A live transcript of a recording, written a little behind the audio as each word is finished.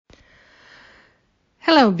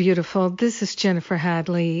Hello, beautiful. This is Jennifer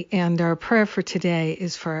Hadley, and our prayer for today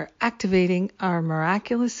is for activating our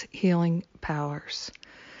miraculous healing powers.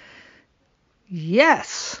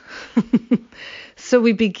 Yes! So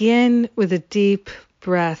we begin with a deep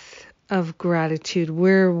breath of gratitude.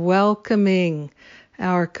 We're welcoming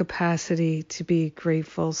our capacity to be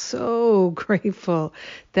grateful, so grateful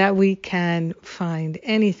that we can find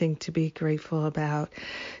anything to be grateful about.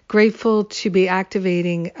 Grateful to be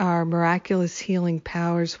activating our miraculous healing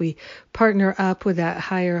powers. We partner up with that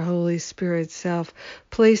higher Holy Spirit self,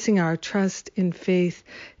 placing our trust and faith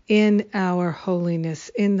in our holiness,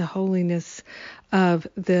 in the holiness of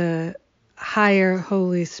the higher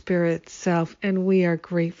Holy Spirit self. And we are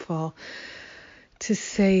grateful to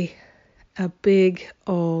say a big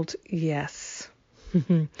old yes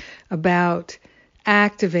about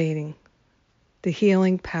activating the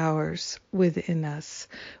healing powers within us.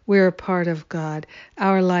 We're a part of God.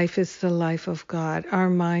 Our life is the life of God. Our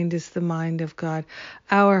mind is the mind of God.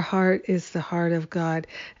 Our heart is the heart of God.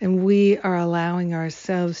 And we are allowing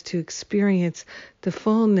ourselves to experience the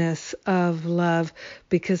fullness of love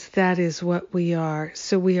because that is what we are.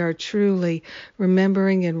 So we are truly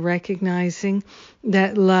remembering and recognizing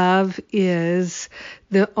that love is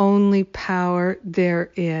the only power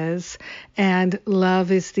there is, and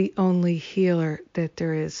love is the only healer that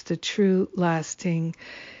there is. The true lasting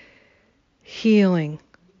healing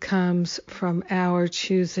comes from our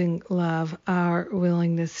choosing love, our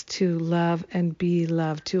willingness to love and be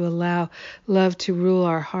loved, to allow love to rule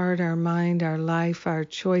our heart, our mind, our life, our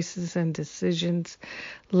choices and decisions.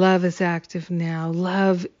 Love is active now.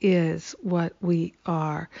 Love is what we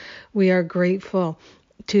are. We are grateful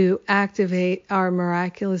to activate our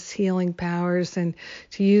miraculous healing powers and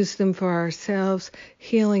to use them for ourselves,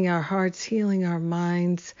 healing our hearts, healing our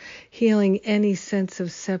minds, healing any sense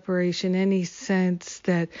of separation, any sense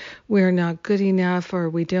that we're not good enough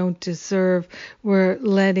or we don't deserve. We're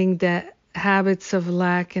letting that habits of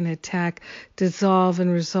lack and attack dissolve and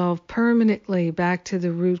resolve permanently back to the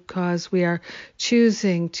root cause. We are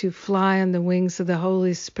choosing to fly on the wings of the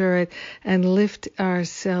Holy Spirit and lift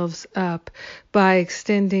ourselves up by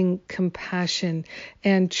extending compassion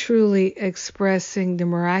and truly expressing the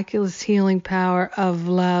miraculous healing power of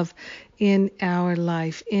love in our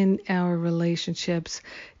life, in our relationships,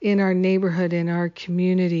 in our neighborhood, in our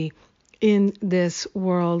community, in this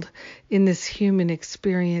world, in this human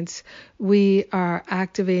experience. We are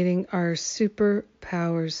activating our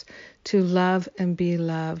superpowers to love and be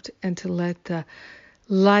loved and to let the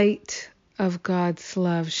light of God's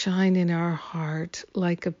love shine in our heart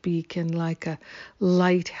like a beacon, like a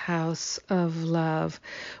lighthouse of love.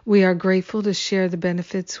 We are grateful to share the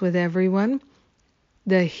benefits with everyone.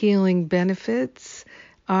 The healing benefits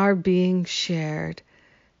are being shared,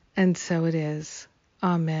 and so it is.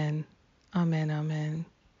 Amen. Amen, amen.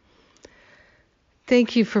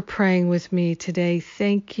 Thank you for praying with me today.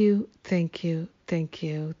 Thank you, thank you, thank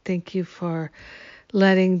you. Thank you for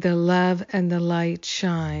letting the love and the light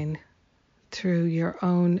shine through your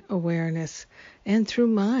own awareness and through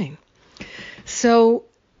mine. So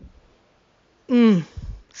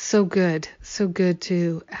good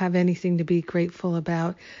to have anything to be grateful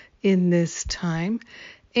about in this time.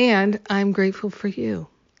 And I'm grateful for you.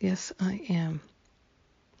 Yes, I am.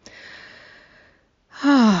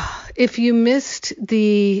 If you missed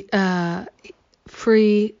the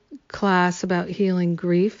free class about healing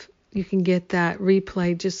grief, you can get that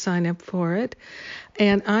replay. Just sign up for it.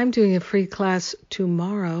 And I'm doing a free class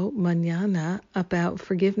tomorrow, mañana, about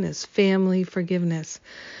forgiveness, family forgiveness.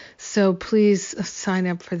 So please sign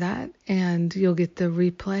up for that, and you'll get the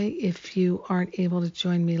replay if you aren't able to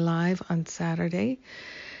join me live on Saturday.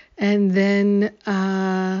 And then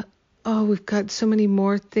we've got so many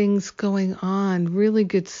more things going on. Really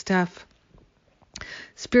good stuff.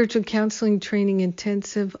 Spiritual Counseling Training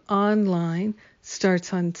Intensive online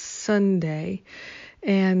starts on Sunday.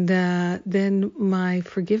 And then my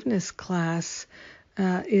forgiveness class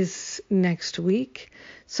is next week.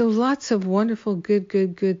 So lots of wonderful,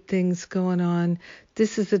 good things going on.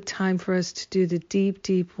 This is a time for us to do the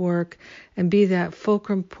deep work and be that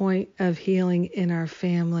fulcrum point of healing in our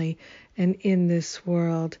family and in this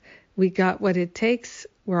world. We got what it takes.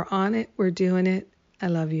 We're on it. We're doing it. I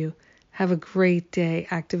love you. Have a great day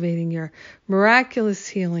activating your miraculous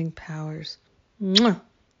healing powers.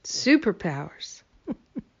 Superpowers.